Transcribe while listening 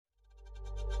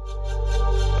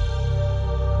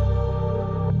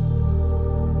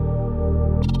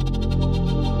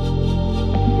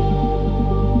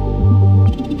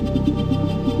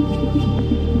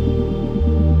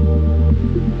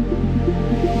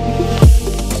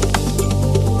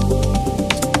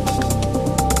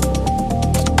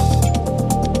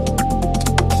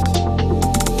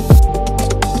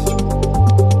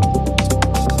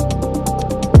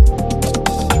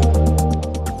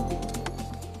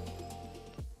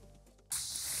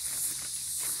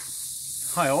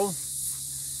Hi all,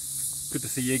 good to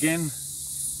see you again.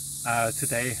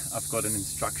 Today I've got an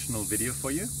instructional video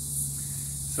for you.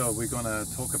 So we're going to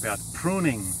talk about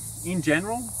pruning in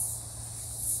general,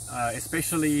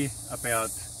 especially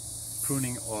about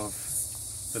pruning of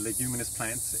the leguminous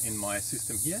plants in my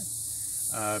system here,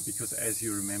 because as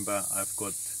you remember I've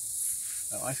got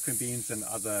ice cream beans and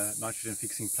other nitrogen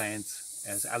fixing plants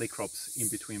as alley crops in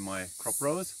between my crop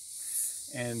rows,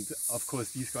 and of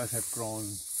course these guys have grown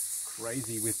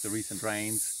crazy with the recent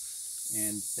rains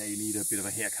and they need a bit of a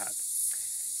haircut.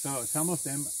 So some of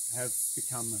them have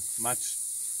become much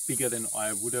bigger than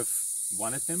I would have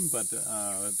wanted them, but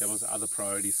there was other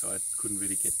priorities, so I couldn't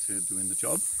really get to doing the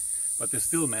job, but they're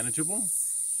still manageable.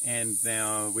 And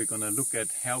now we're going to look at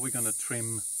how we're going to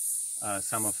trim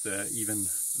some of the even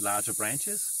larger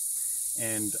branches,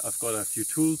 and I've got a few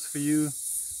tools for you.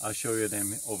 I'll show you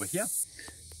them over here.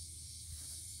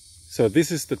 So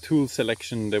this is the tool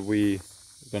selection that we're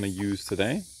going to use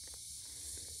today.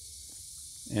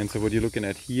 And so what you're looking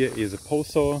at here is a pole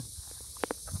saw,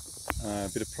 a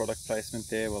bit of product placement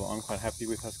there. Well, I'm quite happy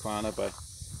with Husqvarna, but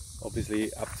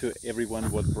obviously up to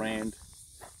everyone what brand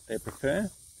they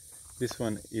prefer. This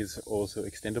one is also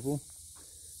extendable,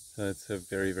 so it's a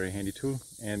very, very handy tool.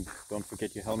 And don't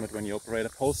forget your helmet when you operate a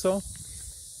pole saw.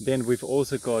 Then we've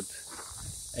also got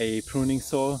a pruning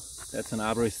saw. That's an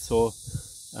arborist saw.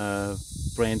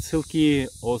 Brand Silky,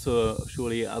 also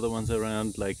surely other ones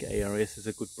around like ARS is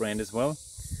a good brand as well.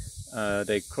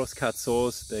 They cross-cut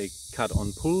saws, they cut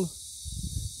on pull,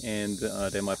 and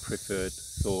they're my preferred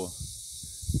saw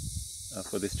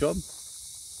for this job.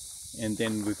 And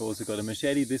then we've also got a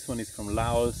machete. This one is from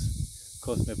Laos,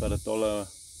 cost me about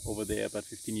 $1 over there about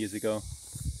 15 years ago,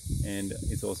 and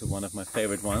it's also one of my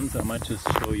favorite ones. I might just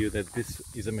show you that this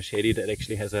is a machete that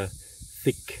actually has a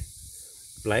thick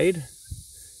blade,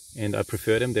 and I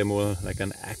prefer them. They're more like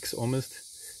an axe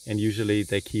almost, and usually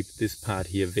they keep this part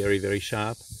here very, very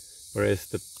sharp, whereas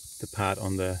the part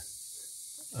on the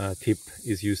tip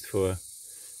is used for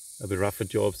a bit rougher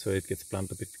job, so it gets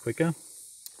blunt a bit quicker.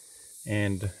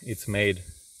 And it's made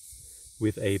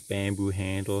with a bamboo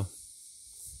handle,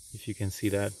 if you can see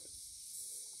that.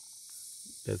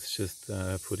 That's just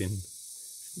put in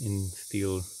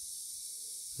steel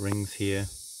rings here.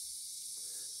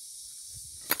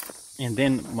 And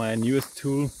then my newest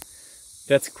tool,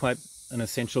 that's quite an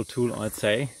essential tool, I'd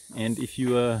say. And if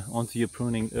you are onto your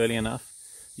pruning early enough,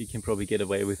 you can probably get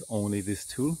away with only this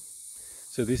tool.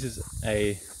 So this is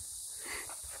a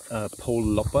pole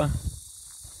lopper.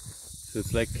 So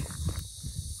it's like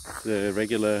the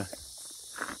regular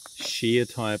shear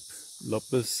type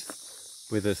loppers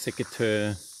with a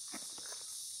secateur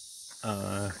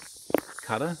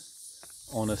cutter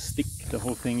on a stick. The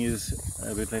whole thing is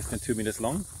a bit less than 2 meters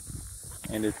long,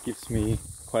 and it gives me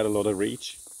quite a lot of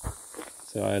reach.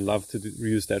 So I love to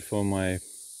use that for my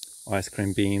ice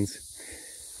cream beans,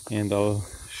 and I'll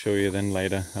show you then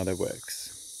later how that works.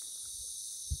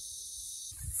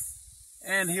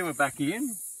 And here we're back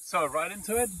in. So right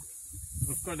into it.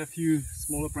 We've got a few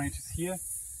smaller branches here.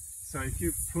 So if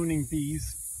you're pruning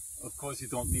these, of course you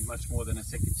don't need much more than a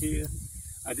secateur.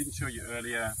 I didn't show you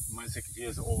earlier, my secateur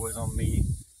is always on me.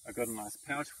 I got a nice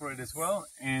pouch for it as well,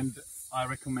 and I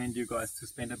recommend you guys to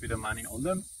spend a bit of money on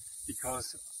them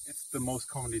because it's the most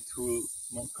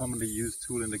commonly used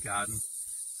tool in the garden.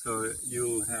 So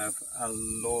you'll have a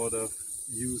lot of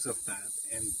use of that,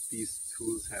 and these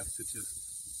tools have to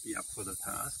just be up for the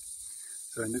task.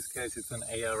 So in this case it's an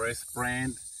ARS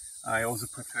brand. I also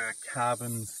prefer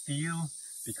carbon steel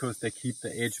because they keep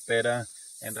the edge better,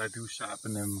 and I do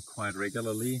sharpen them quite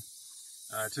regularly.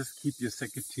 Just keep your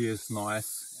secateurs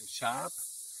nice and sharp,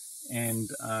 and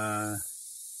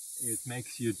it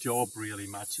makes your job really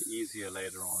much easier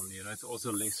later on. You know, it's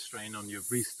also less strain on your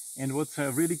wrist. And what's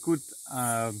a really good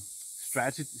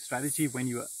strategy when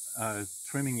you're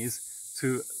trimming is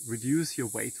to reduce your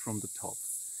weight from the top.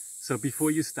 So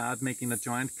before you start making a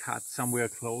giant cut somewhere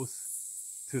close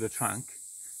to the trunk,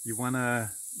 you want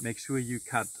to make sure you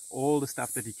cut all the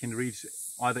stuff that you can reach,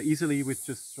 either easily with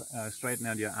just straighten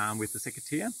out your arm with the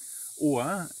secateur,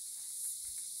 or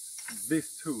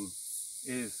this tool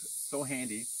is so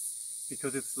handy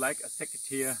because it's like a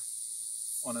secateur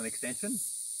on an extension,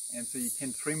 and so you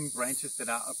can trim branches that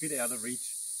are a bit out of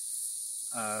reach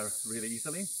really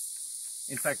easily.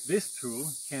 In fact, this tool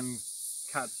can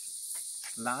cut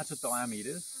larger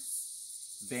diameters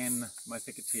than my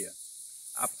secateur,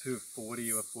 up to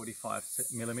 40 or 45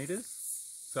 millimeters.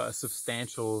 So a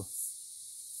substantial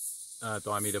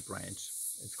diameter branch.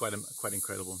 It's quite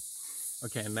incredible.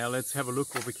 Okay, now let's have a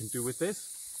look what we can do with this.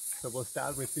 So we'll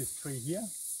start with this tree here.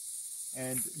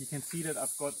 And you can see that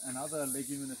I've got another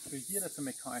leguminous tree here, that's a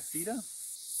Mackay cedar.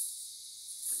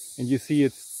 And you see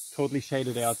it's totally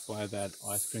shaded out by that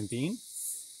ice cream bean.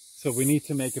 So we need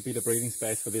to make a bit of breathing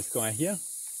space for this guy here.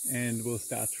 And we'll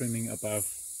start trimming above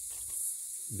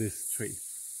this tree.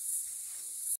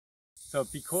 So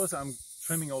because I'm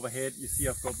trimming overhead, you see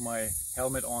I've got my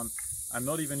helmet on. I'm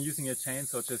not even using a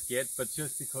chainsaw just yet, but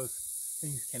just because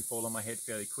things can fall on my head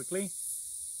fairly quickly,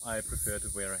 I prefer to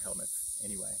wear a helmet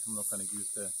anyway. I'm not going to use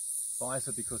the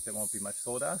visor because there won't be much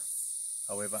sawdust.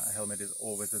 However, a helmet is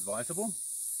always advisable.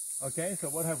 Okay, so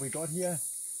what have we got here?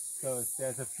 So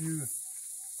there's a few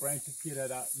branches here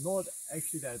that are not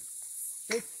actually that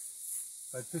thick,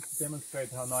 but just to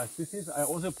demonstrate how nice this is. I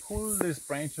also pull this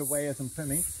branch away as I'm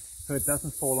trimming so it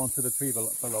doesn't fall onto the tree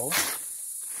below.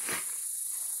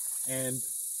 And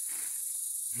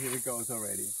here it goes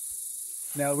already.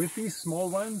 Now with these small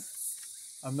ones,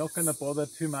 I'm not going to bother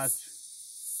too much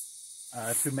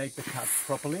to make the cut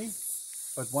properly.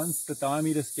 But once the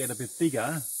diameters get a bit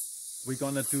bigger, we're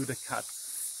going to do the cut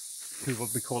to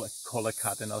what we call a collar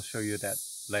cut, and I'll show you that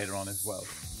later on as well.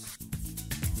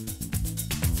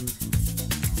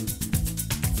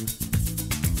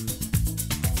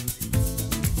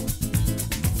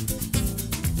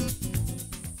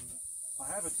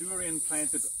 I have a durian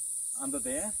planted under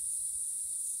there,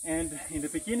 and in the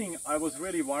beginning I was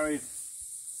really worried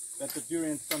that the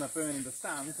durian's gonna burn in the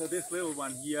sun, so this little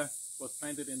one here was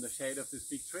planted in the shade of this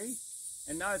big tree.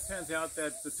 And now it turns out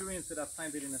that the durians that I've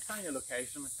planted in a sunnier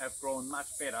location have grown much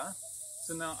better.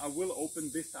 So now I will open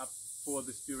this up for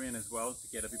this durian as well to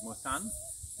get a bit more sun,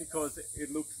 because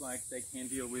it looks like they can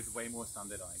deal with way more sun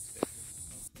than I expected.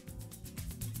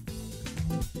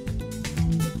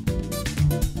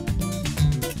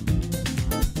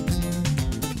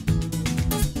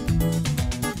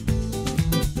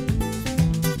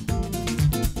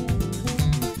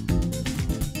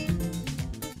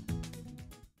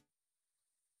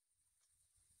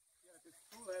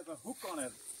 A hook on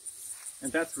it,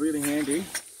 and that's really handy.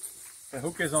 The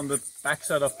hook is on the back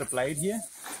side of the blade here,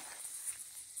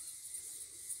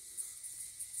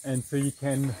 and so you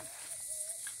can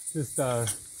just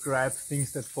grab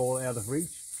things that fall out of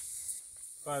reach.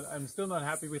 But I'm still not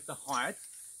happy with the height,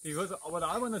 because what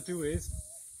I want to do is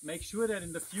make sure that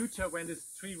in the future, when this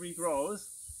tree regrows,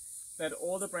 that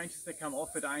all the branches that come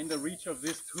off it are in the reach of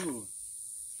this tool.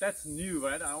 That's new,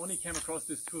 right? I only came across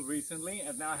this tool recently,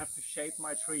 and now I have to shape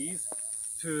my trees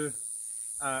to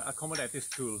accommodate this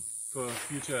tool for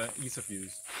future ease of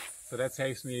use. So that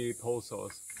saves me pole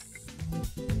saws.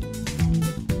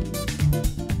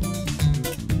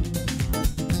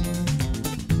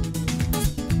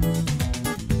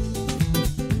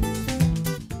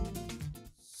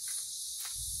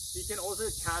 You can also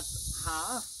cut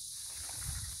half,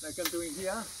 like I'm doing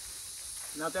here.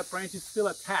 Now that branch is still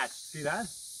attached, see that?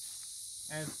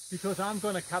 And because I'm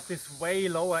going to cut this way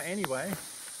lower anyway,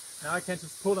 now I can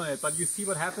just pull on it. But you see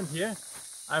what happened here?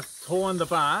 I've torn the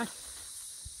bark,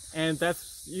 and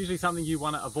that's usually something you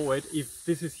want to avoid if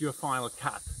this is your final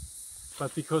cut.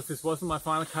 But because this wasn't my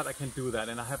final cut, I can do that.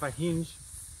 And I have a hinge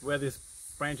where this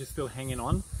branch is still hanging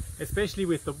on, especially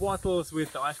with the wattles,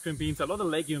 with the ice cream beans. A lot of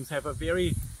legumes have a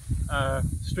very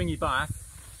stringy bark,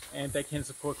 and they can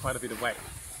support quite a bit of weight.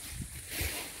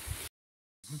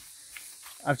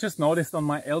 I've just noticed on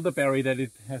my elderberry that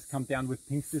it has come down with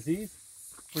Pink's disease,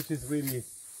 which is really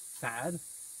sad.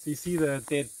 So you see the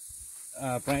dead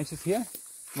branches here.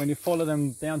 When you follow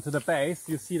them down to the base,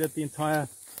 you see that the entire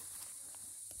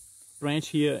branch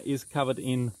here is covered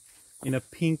in a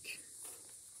pink,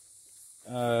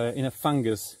 in a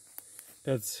fungus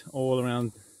that's all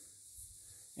around,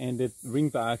 and it ring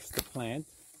barks the plant.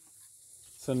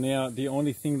 So now the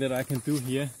only thing that I can do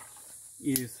here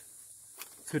is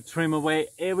to trim away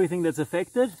everything that's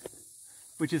affected,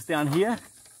 which is down here,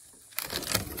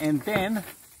 and then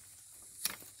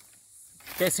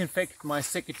disinfect my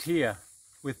secateurs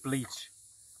with bleach,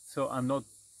 so I'm not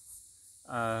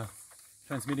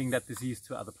transmitting that disease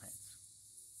to other plants.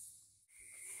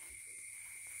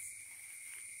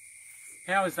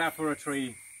 How is that for a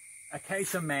tree?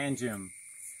 Acacia mangium.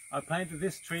 I planted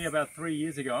this tree about 3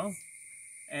 years ago,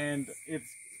 and it's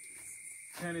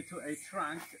turned into a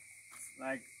trunk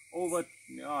like over,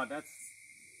 that's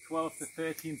 12 to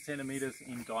 13 centimeters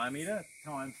in diameter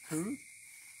times 2,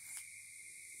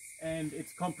 and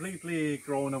it's completely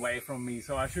grown away from me.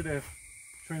 So I should have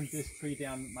trimmed this tree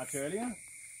down much earlier,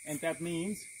 and that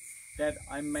means that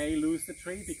I may lose the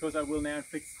tree because I will now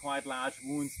inflict quite large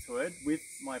wounds to it with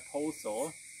my pole saw.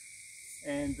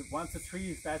 And once a tree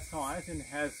is that size and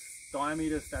has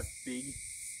diameters that big,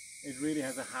 it really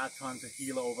has a hard time to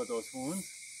heal over those wounds.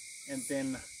 And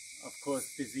then of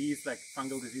course disease like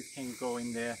fungal disease can go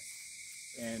in there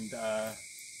and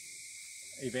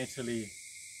eventually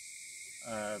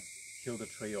kill the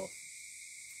tree off.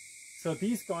 So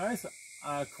these guys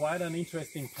are quite an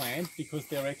interesting plant because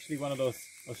they're actually one of those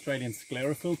Australian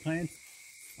sclerophyll plants.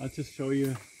 I'll just show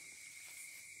you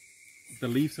the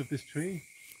leaves of this tree.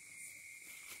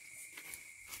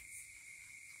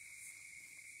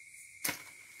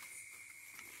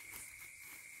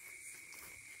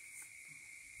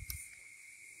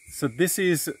 So this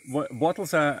is what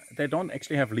wattles are. They don't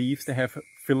actually have leaves, they have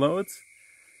phyllodes.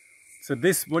 So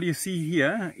this, what you see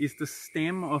here, is the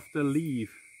stem of the leaf.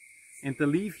 And the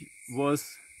leaf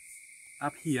was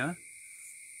up here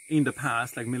in the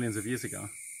past, like millions of years ago.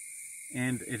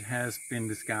 And it has been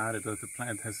discarded, or the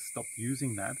plant has stopped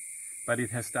using that. But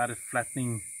it has started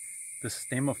flattening the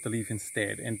stem of the leaf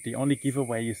instead. And the only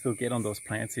giveaway you still get on those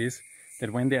plants is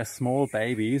that when they are small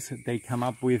babies, they come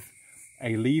up with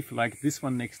a leaf like this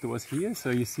one next to us here. So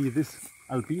you see this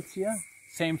Albizia,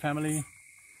 same family,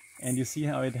 and you see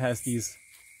how it has these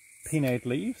pinnate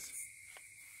leaves.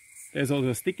 There's also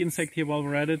a stick insect here while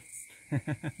we're at it.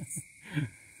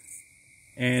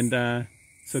 And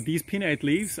so these pinnate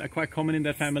leaves are quite common in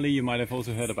that family. You might have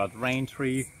also heard about rain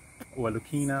tree or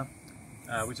lucina,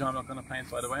 which I'm not going to plant,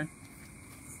 by the way.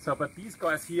 So, but these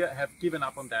guys here have given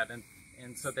up on that,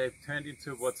 and so they've turned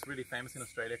into what's really famous in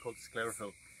Australia called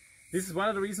sclerophyll. This is one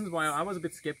of the reasons why I was a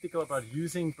bit skeptical about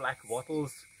using black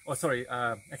wattles, or sorry,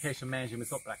 acacia mangium,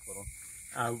 it's not black wattle,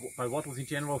 but wattles in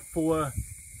general for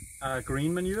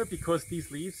green manure, because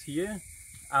these leaves here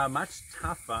are much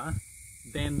tougher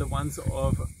than the ones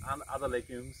of other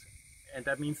legumes, and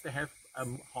that means they have a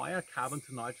higher carbon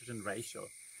to nitrogen ratio.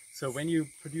 So when you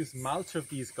produce mulch of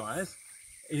these guys,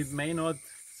 it may not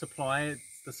supply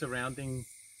the surrounding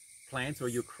plants or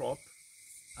your crop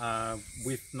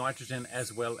with nitrogen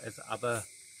as well as other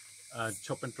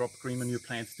chop and drop green manure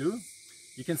plants do.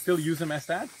 You can still use them as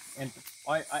that, and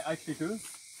I actually do,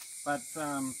 but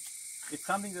it's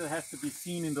something that has to be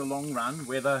seen in the long run,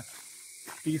 whether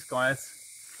these guys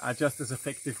are just as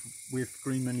effective with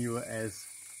green manure as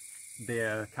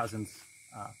their cousins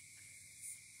are.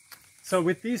 So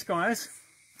with these guys,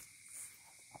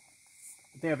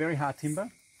 they are very hard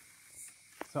timber,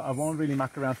 so I won't really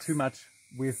muck around too much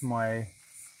with my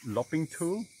lopping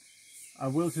tool. I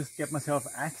will just get myself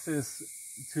access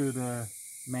to the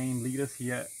main leaders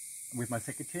here with my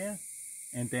secateur,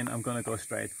 and then I'm gonna go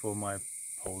straight for my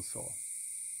pole saw.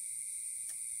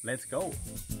 Let's go!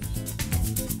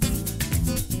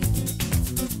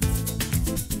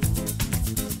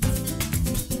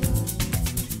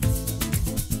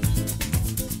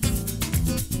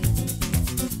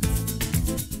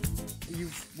 You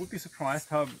would be surprised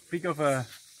how big of a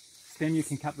stem you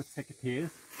can cut with secateurs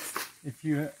if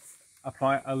you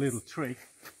apply a little trick.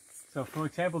 So for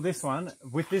example, this one,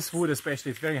 with this wood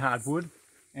especially, it's very hard wood,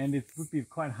 and it would be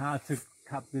quite hard to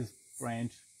cut this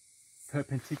branch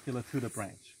perpendicular to the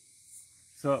branch.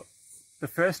 So the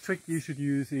first trick you should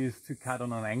use is to cut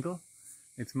on an angle.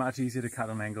 It's much easier to cut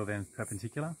on an angle than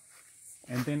perpendicular.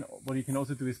 And then what you can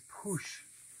also do is push.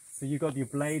 So you got your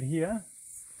blade here,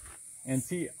 and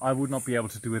see, I would not be able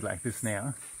to do it like this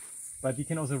now, but you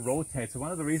can also rotate. So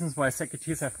one of the reasons why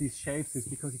secateurs have these shapes is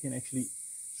because you can actually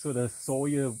sort of saw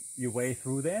your way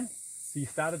through there. So you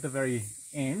start at the very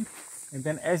end, and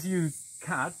then as you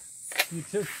cut, you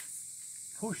just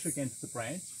push against the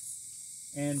branch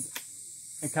and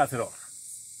cut it off.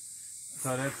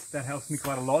 So that helps me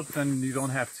quite a lot. Then you don't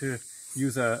have to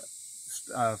use a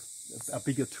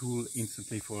bigger tool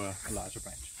instantly for a larger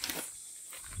branch.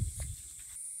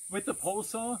 With the pole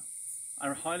saw,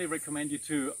 I highly recommend you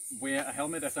to wear a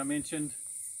helmet, as I mentioned,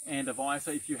 and a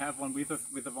visor if you have one with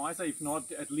a visor. If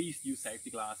not, at least use safety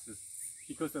glasses,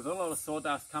 because there's a lot of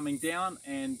sawdust coming down,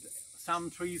 and some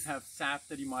trees have sap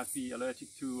that you might be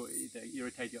allergic to. They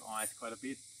irritate your eyes quite a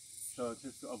bit, so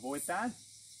just to avoid that.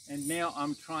 And now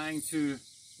I'm trying to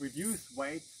reduce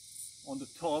weight on the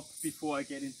top before I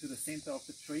get into the center of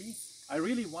the tree. I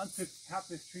really want to cut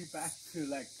this tree back to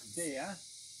like there,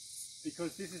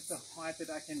 because this is the height that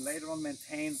I can later on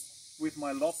maintain with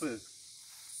my loppers.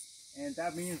 And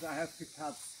that means I have to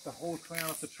cut the whole crown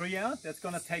of the tree out. That's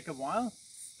going to take a while.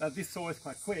 This saw is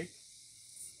quite quick,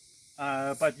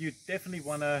 but you definitely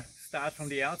want to start from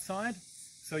the outside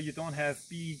so you don't have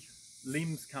big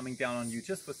limbs coming down on you,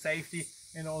 just for safety,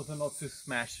 and also not to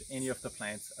smash any of the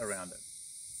plants around it.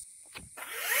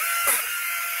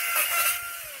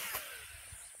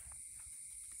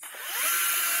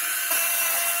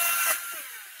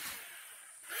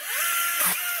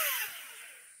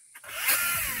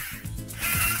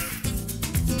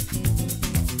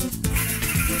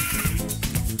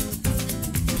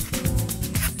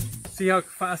 See how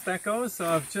fast that goes? So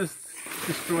I've just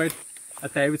destroyed a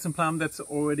Davidson plum that's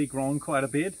already grown quite a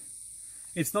bit.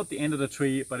 It's not the end of the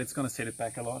tree, but it's going to set it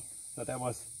back a lot. So that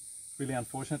was really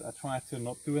unfortunate. I tried to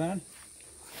not do that,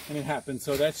 and it happened.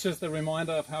 So that's just a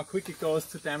reminder of how quick it goes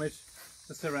to damage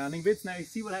the surrounding bits. Now you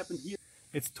see what happened here.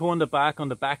 It's torn the bark on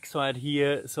the back side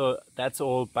here, so that's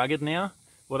all buggered now.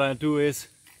 What I'll do is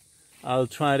I'll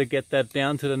try to get that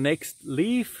down to the next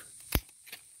leaf,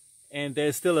 and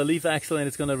there's still a leaf axil and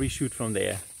it's going to reshoot from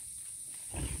there.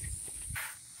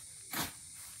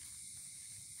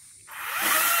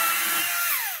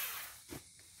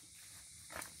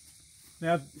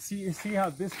 Now you see how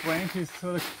this branch is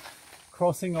sort of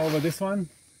crossing over this one?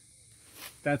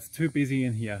 That's too busy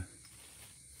in here.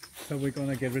 So we're going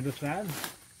to get rid of that.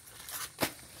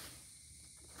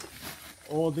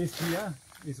 All this here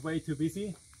is way too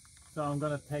busy. So I'm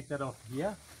going to take that off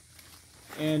here.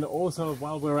 And also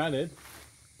while we're at it,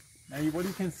 now what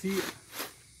you can see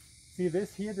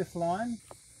this here, this line?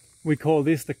 We call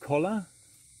this the collar.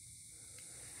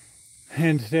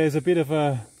 And there's a bit of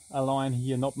a line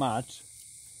here, not much.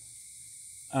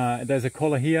 There's a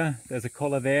collar here, there's a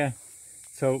collar there.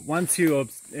 So once you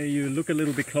look a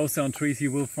little bit closer on trees,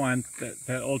 you will find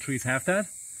that all trees have that.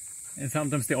 And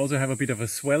sometimes they also have a bit of a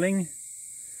swelling.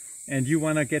 And you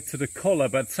want to get to the collar,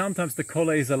 but sometimes the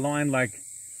collar is a line like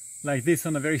this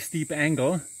on a very steep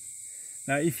angle.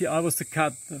 Now if I was to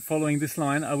cut following this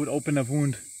line, I would open a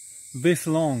wound this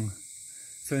long.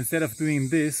 So instead of doing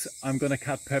this, I'm going to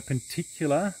cut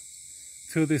perpendicular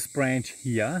to this branch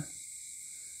here,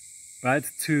 right,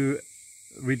 to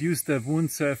reduce the wound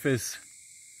surface,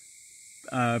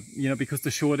 you know, because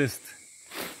the shortest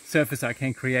surface I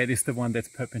can create is the one that's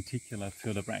perpendicular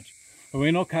to the branch. But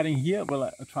we're not cutting here. Well,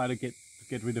 I'll try to get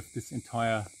rid of this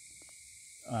entire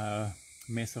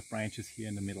mess of branches here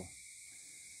in the middle.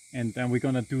 And then we're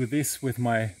going to do this with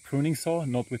my pruning saw,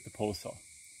 not with the pole saw.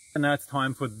 And now it's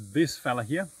time for this fella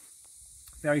here.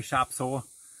 Very sharp saw.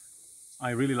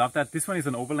 I really love that. This one is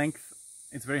an overlength.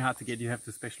 It's very hard to get. You have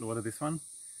to special order this one.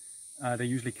 They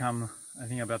usually come, I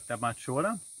think, about that much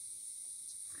shorter.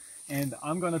 And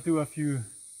I'm going to do a few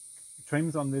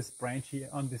trims on this branch here,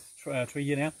 on this tree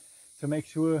here now, to make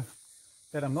sure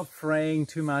that I'm not fraying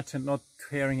too much and not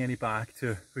tearing any bark,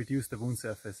 to reduce the wound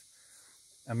surface,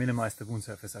 minimize the wound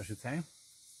surface, I should say.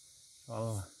 So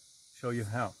I'll show you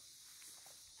how.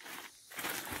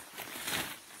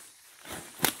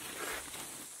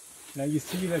 Now you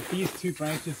see that these two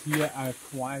branches here are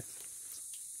quite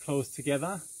close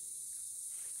together.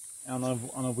 And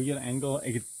on a weird angle,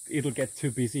 it'll get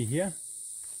too busy here.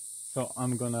 So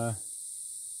I'm gonna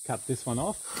cut this one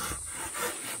off.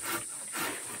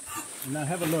 And now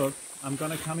have a look. I'm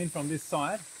gonna come in from this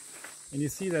side, and you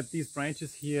see that these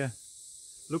branches here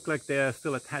look like they're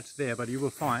still attached there, but you will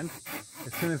find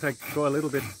as soon as I go a little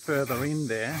bit further in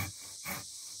there,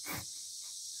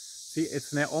 see,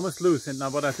 it's now almost loose. And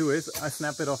now what I do is I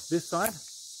snap it off this side,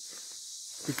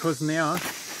 because now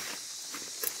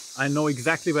I know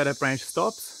exactly where that branch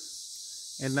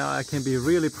stops, and now I can be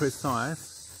really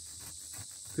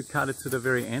precise to cut it to the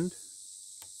very end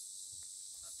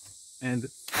and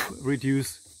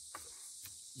reduce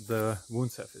the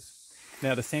wound surface.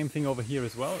 Now the same thing over here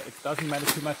as well. It doesn't matter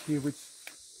too much here which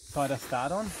side I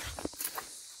start on,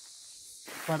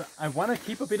 but I want to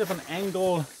keep a bit of an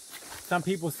angle. Some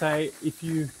people say if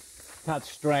you cut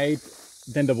straight,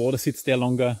 then the water sits there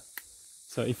longer.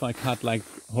 So if I cut like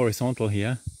horizontal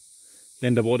here,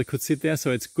 then the water could sit there.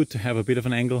 So it's good to have a bit of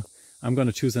an angle. I'm going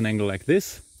to choose an angle like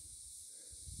this,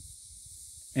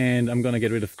 and I'm going to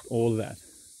get rid of all of that.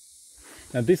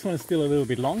 Now this one is still a little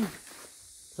bit long,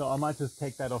 so I might just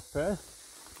take that off first.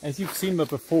 As you've seen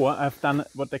before, I've done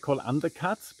what they call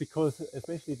undercuts, because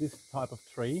especially this type of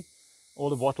tree, all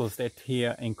the wattles, they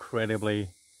tear incredibly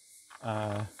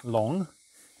long,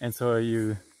 and so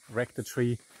you wreck the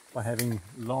tree by having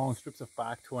long strips of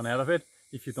bark torn out of it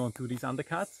if you don't do these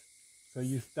undercuts. So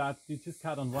you just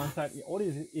cut on one side. All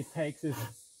it takes is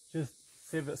just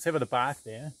sever the bark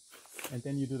there, and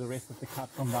then you do the rest of the cut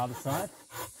from the other side.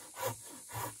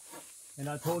 And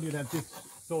I told you that this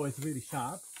saw is really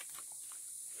sharp,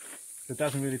 so it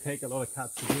doesn't really take a lot of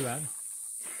cuts to do that.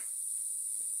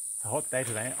 It's a hot day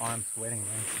today. Oh, I'm sweating,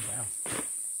 man. Wow.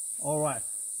 All right.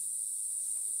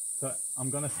 So I'm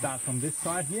going to start from this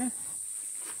side here,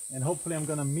 and hopefully I'm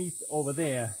going to meet over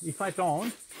there. If I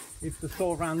don't, if the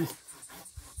saw runs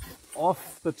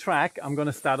off the track, I'm going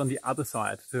to start on the other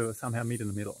side to somehow meet in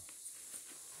the middle.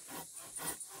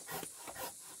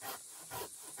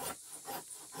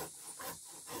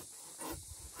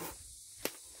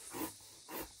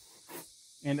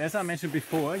 And as I mentioned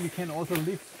before, you can also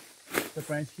lift the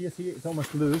branch here. See, it's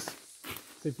almost loose.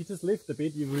 So if you just lift a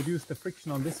bit, you reduce the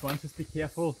friction on this one. Just be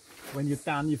careful when you're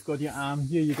done. You've got your arm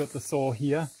here, you've got the saw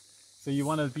here. So you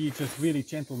want to be just really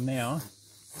gentle now,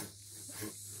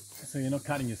 so you're not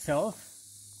cutting yourself.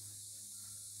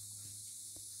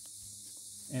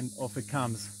 And off it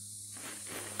comes.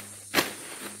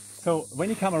 So when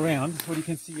you come around, what you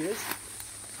can see is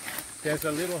there's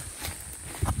a little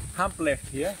hump left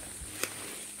here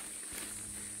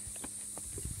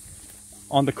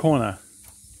on the corner,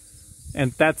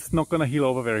 and that's not going to heal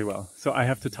over very well. So I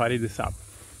have to tidy this up,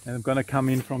 and I'm going to come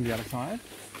in from the other side.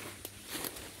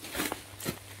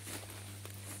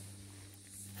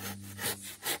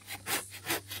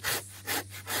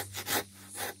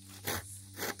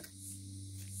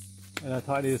 And I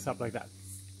tidy this up like that.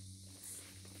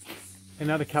 And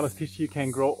now the callus tissue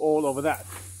can grow all over that.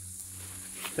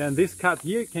 Then this cut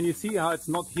here, can you see how it's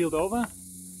not healed over?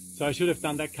 So I should have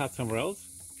done that cut somewhere else.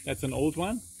 That's an old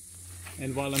one.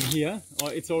 And while I'm here, oh,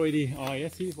 it's already, oh yeah,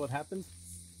 see what happens?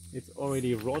 It's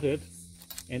already rotted,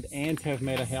 and ants have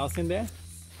made a house in there.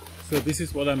 So this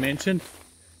is what I mentioned.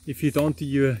 If you don't do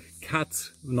your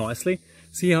cuts nicely,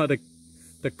 see how the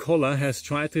collar has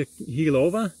tried to heal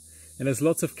over? And there's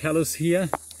lots of callus here,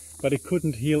 but it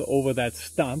couldn't heal over that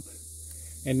stump.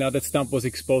 And now that stump was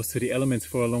exposed to the elements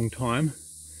for a long time.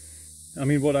 I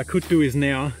mean, what I could do is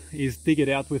now is dig it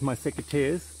out with my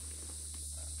secateurs.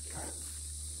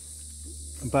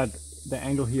 But the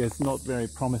angle here is not very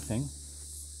promising.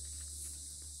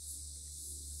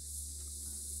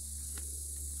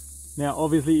 Now,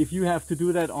 obviously, if you have to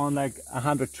do that on like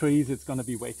 100 trees, it's going to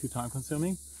be way too time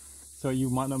consuming. So you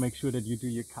might not make sure that you do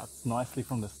your cuts nicely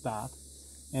from the start.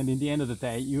 And in the end of the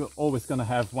day, you're always going to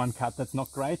have one cut that's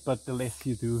not great, but the less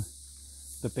you do,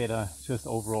 the better. Just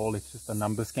overall, it's just a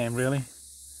numbers game, really.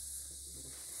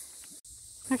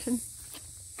 Action.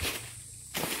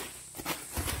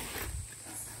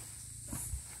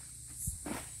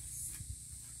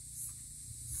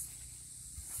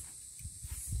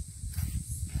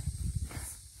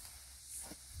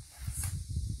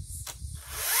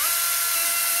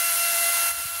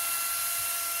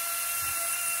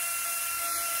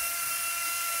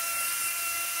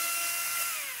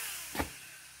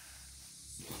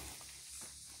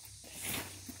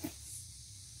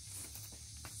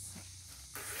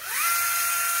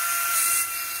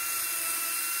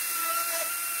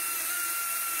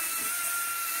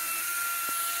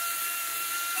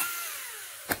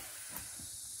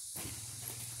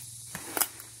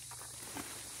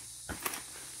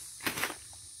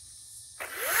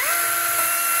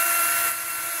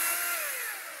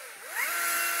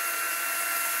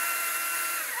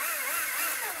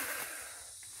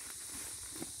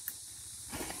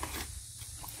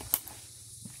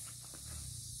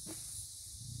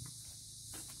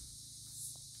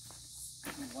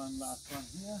 One last one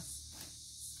here.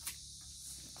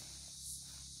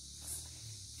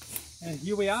 And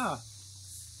here we are.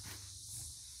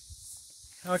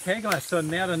 Okay guys, so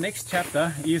now the next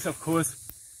chapter is of course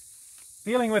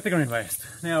dealing with the green waste.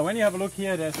 Now when you have a look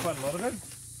here, there's quite a lot of it.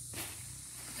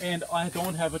 And I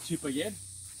don't have a chipper yet.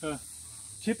 So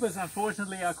chippers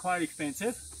unfortunately are quite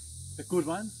expensive, the good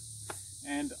ones.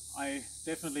 And I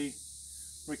definitely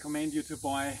recommend you to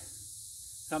buy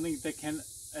something that can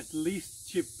at least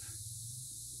chip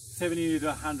 70 to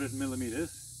 100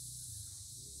 millimeters.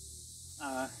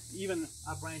 Even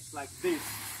a branch like this,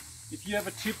 if you have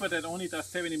a chipper that only does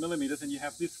 70 millimeters and you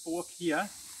have this fork here,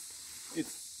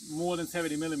 it's more than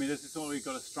 70 millimeters, it's already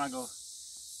got to struggle.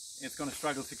 It's going to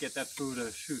struggle to get that through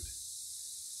the chute.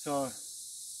 So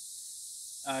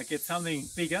get something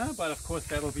bigger, but of course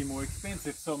that'll be more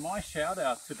expensive. So my shout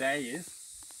out today is,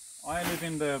 I live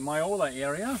in the Myola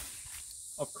area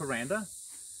of Kuranda,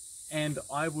 and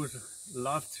I would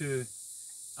love to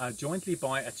jointly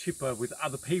buy a chipper with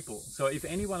other people. So if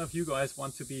any one of you guys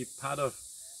want to be part of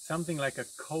something like a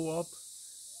co-op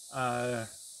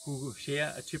who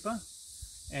share a chipper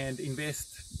and invest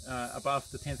above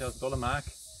the $10,000 mark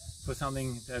for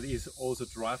something that is also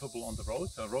drivable on the road,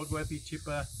 so a roadworthy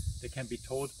chipper that can be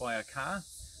towed by a car,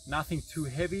 nothing too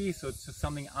heavy, so it's just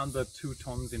something under 2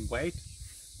 tons in weight.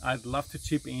 I'd love to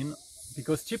chip in,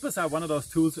 because chippers are one of those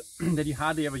tools that you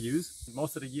hardly ever use.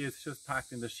 Most of the year it's just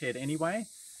parked in the shed anyway.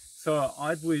 So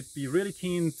I would be really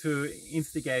keen to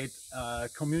instigate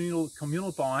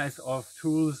communal buys of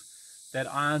tools that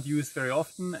aren't used very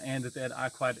often and that are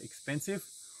quite expensive.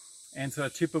 And so a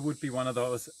chipper would be one of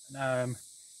those.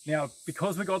 Now,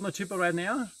 because we got no chipper right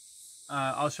now,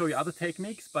 I'll show you other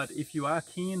techniques, but if you are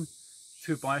keen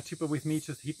to buy a chipper with me,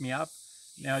 just hit me up.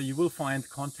 Now you will find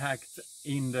contact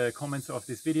in the comments of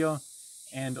this video.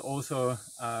 And also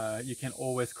you can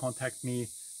always contact me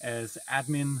as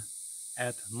admin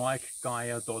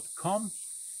mikegaia.com,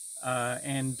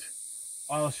 and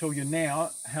I'll show you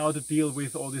now how to deal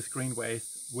with all this green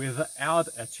waste without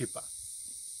a chipper.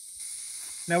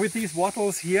 Now with these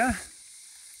wattles here,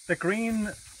 the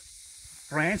green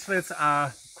branchlets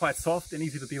are quite soft and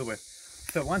easy to deal with.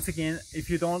 So once again, if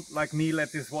you don't, like me,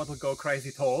 let this wattle go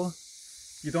crazy tall,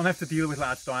 you don't have to deal with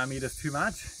large diameters too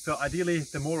much. So ideally,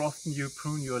 the more often you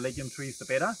prune your legume trees, the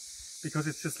better, because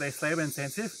it's just less labor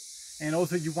intensive. And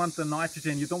also you want the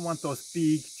nitrogen, you don't want those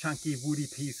big, chunky, woody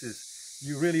pieces.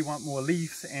 You really want more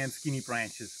leaves and skinny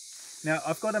branches. Now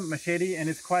I've got a machete and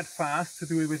it's quite fast to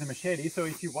do it with a machete. So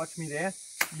if you watch me there,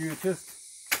 you just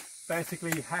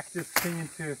basically hack this thing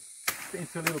into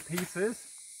little pieces.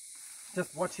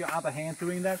 Just watch your other hand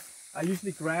doing that. I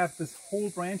usually grab this whole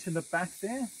branch in the back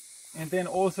there, and then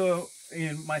also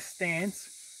in my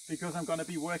stance, because I'm going to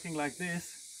be working like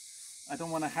this, I don't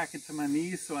want to hack it to my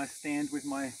knees, so I stand with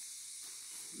my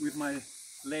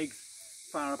legs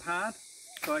far apart,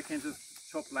 so I can just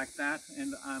chop like that,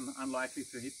 and I'm unlikely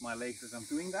to hit my legs as I'm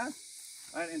doing that.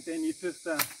 Right, and then you just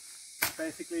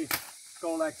basically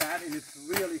go like that, and it's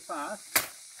really fast.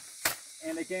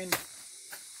 And again,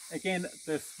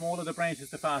 the smaller the branch is,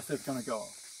 the faster it's going to go.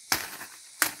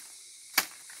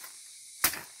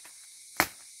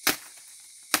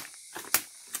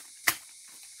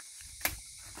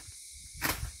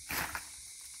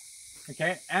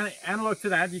 Okay, and analog to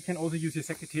that, you can also use your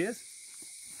secateurs.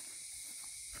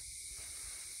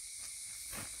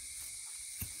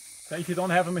 So if you don't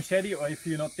have a machete, or if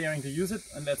you're not daring to use it,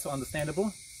 and that's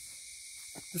understandable,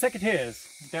 the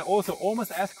secateurs, they're also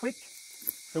almost as quick.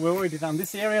 So we've already done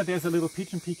this area. There's a little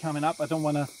pigeon pea coming up. I don't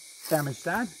want to damage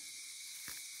that.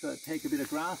 So take a bit of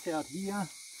grass out here.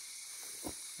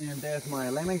 And there's my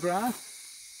lemongrass.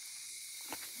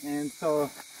 And so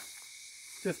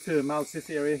just to mulch this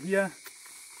area here,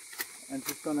 I'm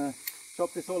just going to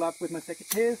chop this all up with my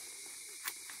secateurs.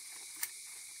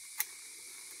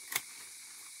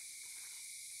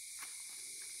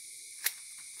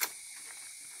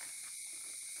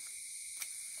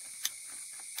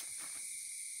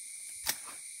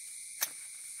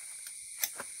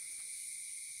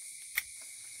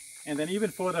 And then even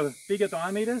for the bigger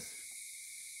diameters,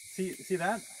 see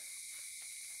that?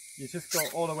 You just go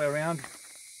all the way around,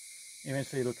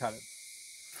 eventually it'll cut it.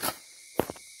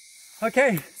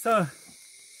 Okay, so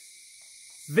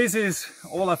this is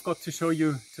all I've got to show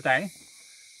you today.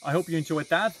 I hope you enjoyed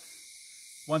that.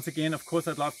 Once again, of course,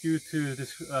 I'd love you to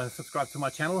subscribe to my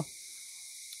channel,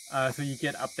 so you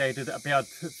get updated about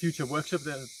future workshops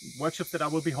that I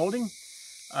will be holding.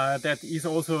 That is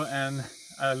also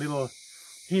a little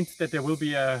hint that there will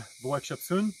be a workshop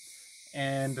soon,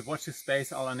 and watch this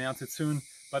space, I'll announce it soon.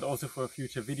 But also for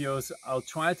future videos, I'll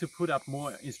try to put up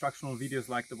more instructional videos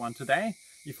like the one today,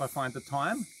 if I find the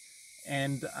time.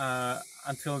 And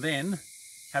until then,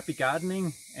 happy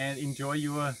gardening and enjoy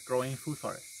your growing food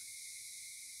forest.